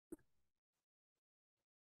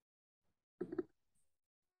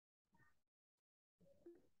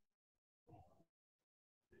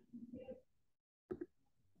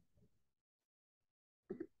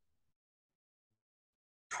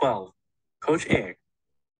12. Coach A.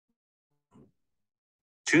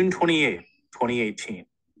 June 28, 2018.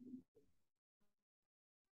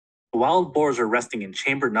 The wild boars are resting in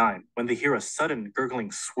Chamber 9 when they hear a sudden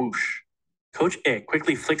gurgling swoosh. Coach A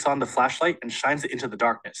quickly flicks on the flashlight and shines it into the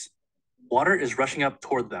darkness. Water is rushing up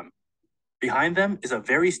toward them. Behind them is a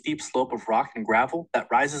very steep slope of rock and gravel that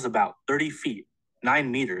rises about 30 feet,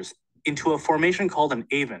 9 meters, into a formation called an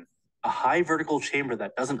avon, a high vertical chamber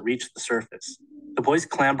that doesn't reach the surface. The boys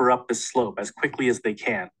clamber up this slope as quickly as they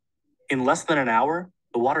can. In less than an hour,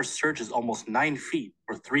 the water surges almost 9 feet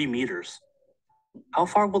or 3 meters. How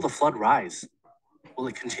far will the flood rise? Will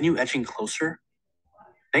it continue edging closer?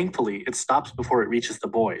 Thankfully, it stops before it reaches the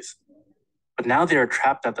boys. But now they are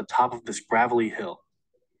trapped at the top of this gravelly hill,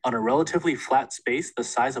 on a relatively flat space the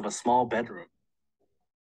size of a small bedroom.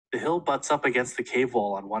 The hill butts up against the cave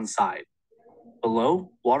wall on one side.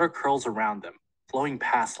 Below, water curls around them, flowing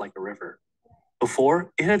past like a river.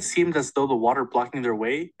 Before, it had seemed as though the water blocking their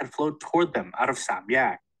way had flowed toward them out of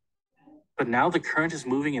Samyak. But now the current is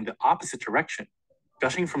moving in the opposite direction,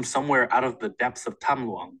 gushing from somewhere out of the depths of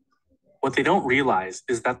Tamluang. What they don't realize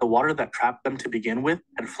is that the water that trapped them to begin with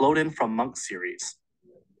had flowed in from Monk series.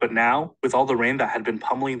 But now, with all the rain that had been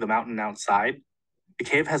pummeling the mountain outside, the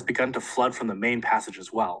cave has begun to flood from the main passage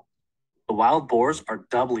as well. The wild boars are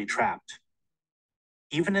doubly trapped.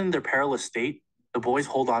 Even in their perilous state, the boys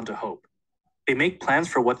hold on to hope. They make plans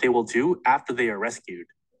for what they will do after they are rescued.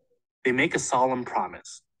 They make a solemn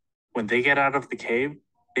promise. When they get out of the cave,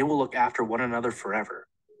 they will look after one another forever.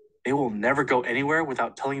 They will never go anywhere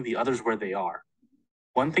without telling the others where they are.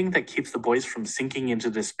 One thing that keeps the boys from sinking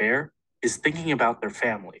into despair is thinking about their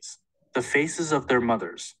families, the faces of their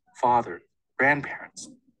mothers, fathers,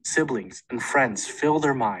 grandparents, siblings, and friends fill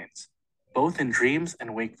their minds, both in dreams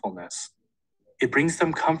and wakefulness. It brings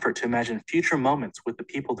them comfort to imagine future moments with the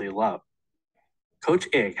people they love. Coach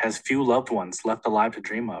Egg has few loved ones left alive to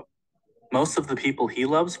dream of. Most of the people he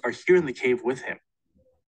loves are here in the cave with him.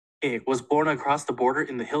 Egg was born across the border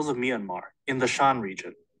in the hills of Myanmar, in the Shan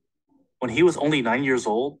region. When he was only 9 years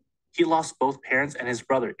old, he lost both parents and his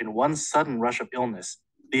brother in one sudden rush of illness,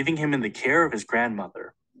 leaving him in the care of his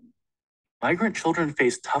grandmother. Migrant children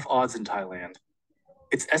face tough odds in Thailand.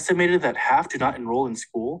 It's estimated that half do not enroll in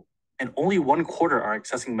school, and only 1/4 are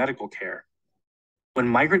accessing medical care. When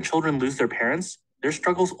migrant children lose their parents, their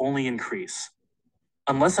struggles only increase.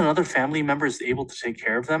 Unless another family member is able to take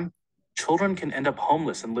care of them, children can end up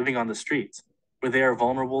homeless and living on the streets, where they are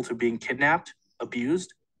vulnerable to being kidnapped,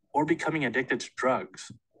 abused, or becoming addicted to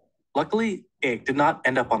drugs. Luckily, Egg did not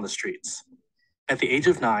end up on the streets. At the age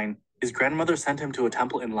of 9, his grandmother sent him to a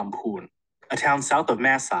temple in Lamphun, a town south of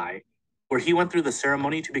Masai, where he went through the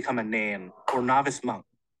ceremony to become a Nain, or novice monk.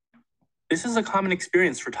 This is a common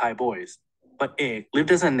experience for Thai boys, but Egg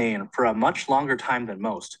lived as a Nain for a much longer time than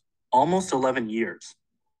most, almost 11 years.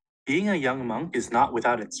 Being a young monk is not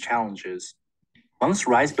without its challenges. Monks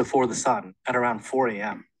rise before the sun at around 4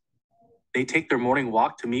 a.m. They take their morning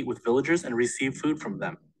walk to meet with villagers and receive food from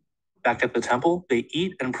them. Back at the temple, they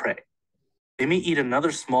eat and pray. They may eat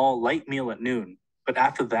another small, light meal at noon, but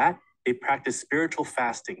after that, they practice spiritual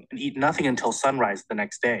fasting and eat nothing until sunrise the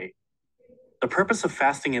next day. The purpose of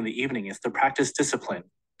fasting in the evening is to practice discipline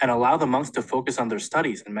and allow the monks to focus on their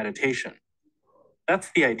studies and meditation. That's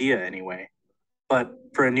the idea anyway. But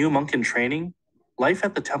for a new monk in training, life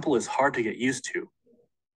at the temple is hard to get used to.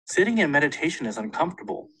 Sitting in meditation is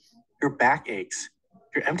uncomfortable. Your back aches.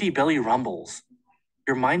 Your empty belly rumbles.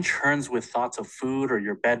 Your mind churns with thoughts of food or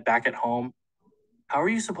your bed back at home. How are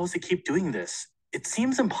you supposed to keep doing this? It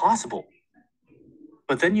seems impossible.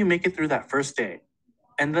 But then you make it through that first day,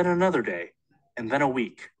 and then another day, and then a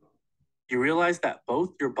week. You realize that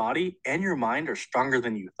both your body and your mind are stronger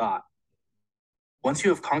than you thought. Once you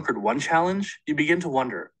have conquered one challenge, you begin to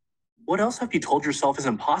wonder, what else have you told yourself is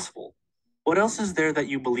impossible? What else is there that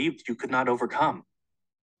you believed you could not overcome?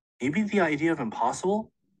 Maybe the idea of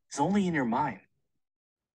impossible is only in your mind.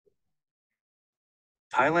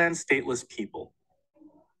 Thailand's stateless people.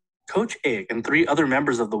 Coach Egg and 3 other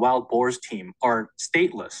members of the Wild Boars team are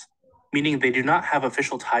stateless, meaning they do not have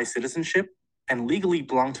official Thai citizenship and legally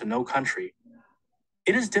belong to no country.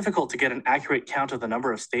 It is difficult to get an accurate count of the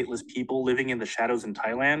number of stateless people living in the shadows in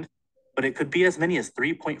Thailand, but it could be as many as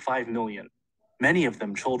 3.5 million, many of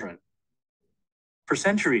them children. For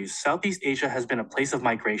centuries, Southeast Asia has been a place of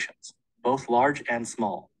migrations, both large and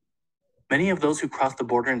small. Many of those who cross the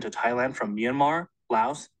border into Thailand from Myanmar,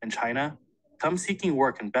 Laos, and China come seeking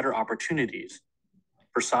work and better opportunities.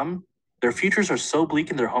 For some, their futures are so bleak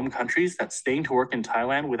in their home countries that staying to work in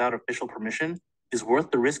Thailand without official permission is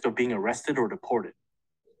worth the risk of being arrested or deported.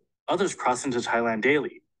 Others cross into Thailand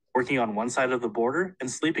daily, working on one side of the border and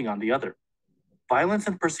sleeping on the other. Violence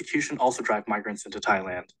and persecution also drive migrants into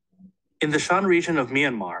Thailand. In the Shan region of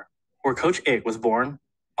Myanmar, where Coach Ek was born,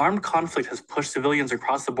 armed conflict has pushed civilians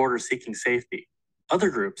across the border seeking safety. Other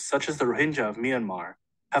groups, such as the Rohingya of Myanmar,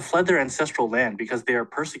 have fled their ancestral land because they are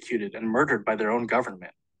persecuted and murdered by their own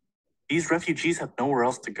government. These refugees have nowhere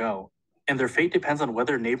else to go, and their fate depends on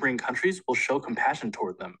whether neighboring countries will show compassion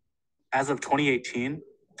toward them. As of 2018,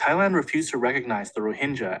 Thailand refused to recognize the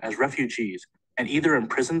Rohingya as refugees and either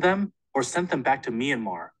imprisoned them or sent them back to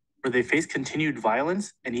Myanmar, where they face continued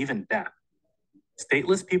violence and even death.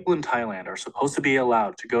 Stateless people in Thailand are supposed to be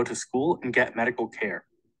allowed to go to school and get medical care.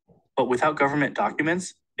 But without government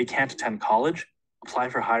documents, they can't attend college, apply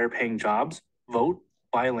for higher paying jobs, vote,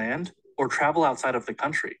 buy land, or travel outside of the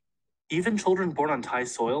country. Even children born on Thai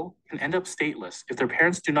soil can end up stateless if their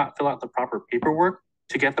parents do not fill out the proper paperwork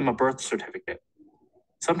to get them a birth certificate.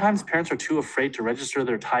 Sometimes parents are too afraid to register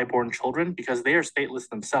their Thai-born children because they are stateless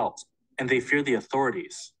themselves, and they fear the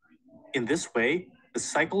authorities. In this way, the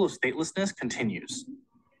cycle of statelessness continues.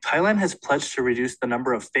 Thailand has pledged to reduce the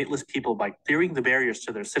number of stateless people by clearing the barriers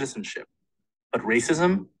to their citizenship. But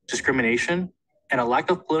racism, discrimination, and a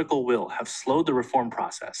lack of political will have slowed the reform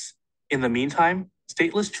process. In the meantime,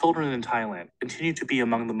 stateless children in Thailand continue to be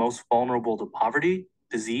among the most vulnerable to poverty,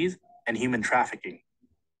 disease, and human trafficking.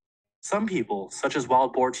 Some people, such as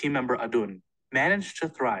wild boar team member Adun, managed to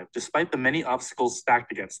thrive despite the many obstacles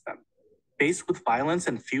stacked against them. Faced with violence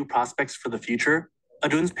and few prospects for the future,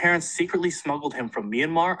 Adun's parents secretly smuggled him from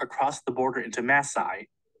Myanmar across the border into Masai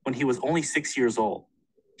when he was only 6 years old.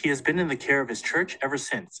 He has been in the care of his church ever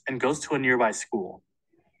since and goes to a nearby school.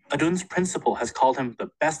 Adun's principal has called him the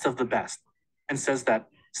best of the best and says that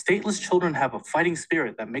stateless children have a fighting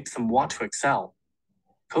spirit that makes them want to excel.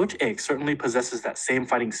 Coach Ek certainly possesses that same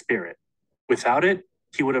fighting spirit. Without it,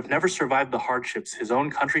 he would have never survived the hardships his own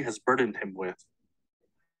country has burdened him with.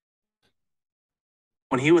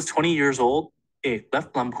 When he was 20 years old, Ek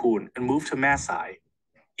left Lamphun and moved to Masai.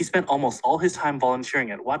 He spent almost all his time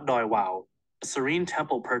volunteering at Wat Doi Wao, a serene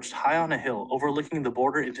temple perched high on a hill overlooking the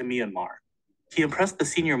border into Myanmar. He impressed the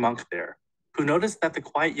senior monk there, who noticed that the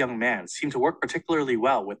quiet young man seemed to work particularly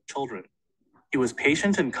well with children. He was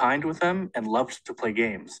patient and kind with them and loved to play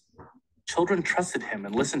games. Children trusted him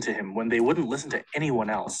and listened to him when they wouldn't listen to anyone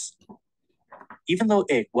else. Even though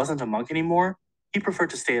Ek wasn't a monk anymore, he preferred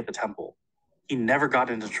to stay at the temple. He never got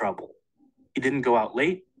into trouble. He didn't go out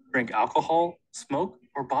late, drink alcohol, smoke,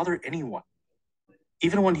 or bother anyone.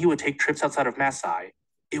 Even when he would take trips outside of Masai,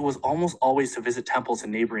 it was almost always to visit temples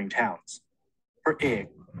in neighboring towns. For Ek,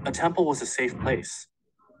 a temple was a safe place.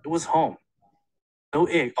 It was home. Though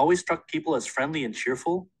Ek always struck people as friendly and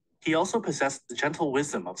cheerful, he also possessed the gentle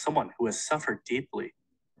wisdom of someone who has suffered deeply.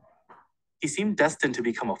 He seemed destined to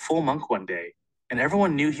become a full monk one day, and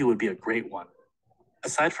everyone knew he would be a great one.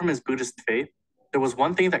 Aside from his Buddhist faith, there was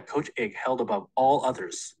one thing that Coach Ek held above all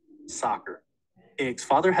others: soccer. Ek's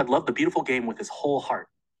father had loved the beautiful game with his whole heart,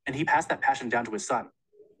 and he passed that passion down to his son.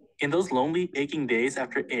 In those lonely, aching days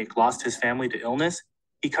after Ek lost his family to illness,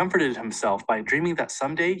 he comforted himself by dreaming that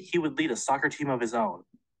someday he would lead a soccer team of his own.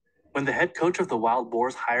 When the head coach of the Wild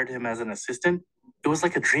Boars hired him as an assistant, it was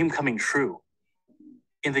like a dream coming true.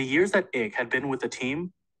 In the years that Ek had been with the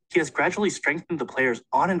team, he has gradually strengthened the players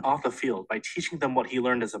on and off the field by teaching them what he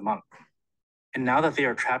learned as a monk. And now that they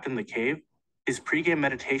are trapped in the cave, his pregame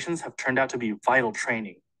meditations have turned out to be vital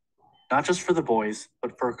training, not just for the boys,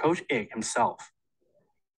 but for Coach Ek himself.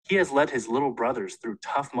 He has led his little brothers through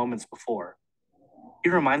tough moments before. He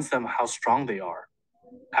reminds them how strong they are.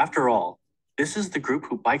 After all, this is the group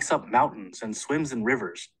who bikes up mountains and swims in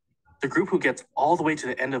rivers, the group who gets all the way to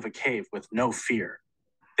the end of a cave with no fear.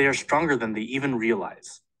 They are stronger than they even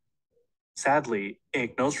realize. Sadly,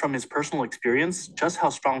 Ek knows from his personal experience just how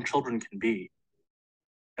strong children can be.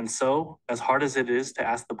 And so, as hard as it is to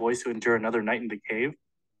ask the boys to endure another night in the cave,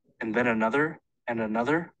 and then another and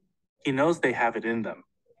another, he knows they have it in them.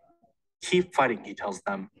 Keep fighting, he tells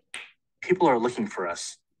them. People are looking for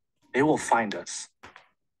us. They will find us.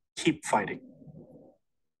 Keep fighting.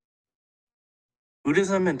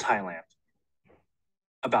 Buddhism in Thailand.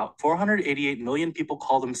 About 488 million people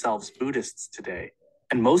call themselves Buddhists today,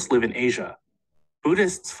 and most live in Asia.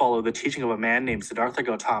 Buddhists follow the teaching of a man named Siddhartha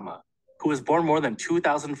Gautama, who was born more than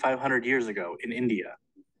 2,500 years ago in India.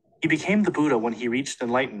 He became the Buddha when he reached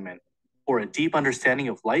enlightenment, or a deep understanding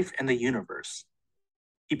of life and the universe.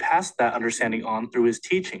 He passed that understanding on through his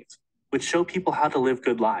teachings, which show people how to live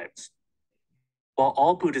good lives. While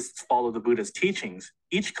all Buddhists follow the Buddha's teachings,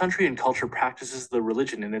 each country and culture practices the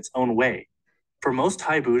religion in its own way. For most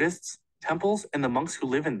Thai Buddhists, temples and the monks who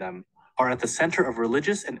live in them are at the center of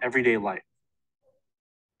religious and everyday life.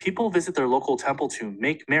 People visit their local temple to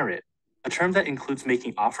make merit, a term that includes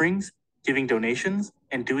making offerings, giving donations,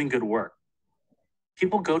 and doing good work.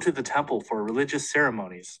 People go to the temple for religious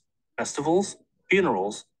ceremonies, festivals,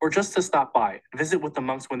 funerals, or just to stop by and visit with the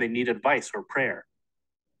monks when they need advice or prayer.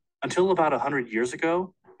 Until about 100 years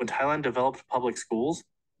ago, when Thailand developed public schools,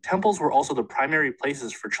 temples were also the primary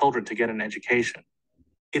places for children to get an education.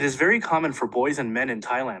 It is very common for boys and men in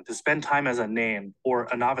Thailand to spend time as a nain or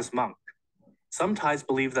a novice monk. Some Thais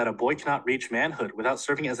believe that a boy cannot reach manhood without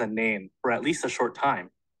serving as a nain for at least a short time.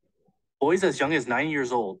 Boys as young as 9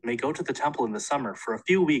 years old may go to the temple in the summer for a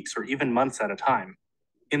few weeks or even months at a time.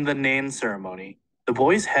 In the nain ceremony, the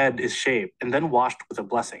boy's head is shaved and then washed with a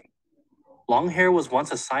blessing. Long hair was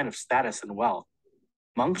once a sign of status and wealth.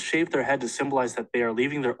 Monks shave their head to symbolize that they are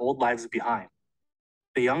leaving their old lives behind.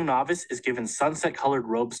 The young novice is given sunset-colored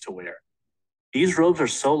robes to wear. These robes are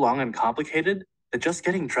so long and complicated that just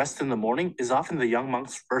getting dressed in the morning is often the young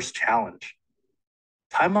monk's first challenge.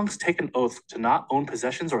 Thai monks take an oath to not own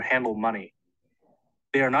possessions or handle money.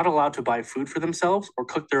 They are not allowed to buy food for themselves or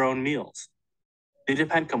cook their own meals. They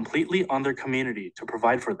depend completely on their community to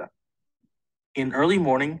provide for them. In early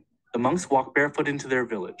morning, the monks walk barefoot into their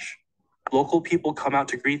village. Local people come out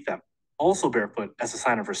to greet them, also barefoot as a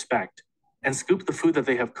sign of respect, and scoop the food that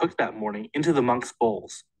they have cooked that morning into the monks'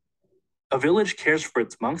 bowls. A village cares for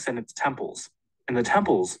its monks and its temples, and the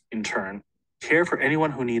temples, in turn, care for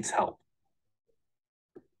anyone who needs help.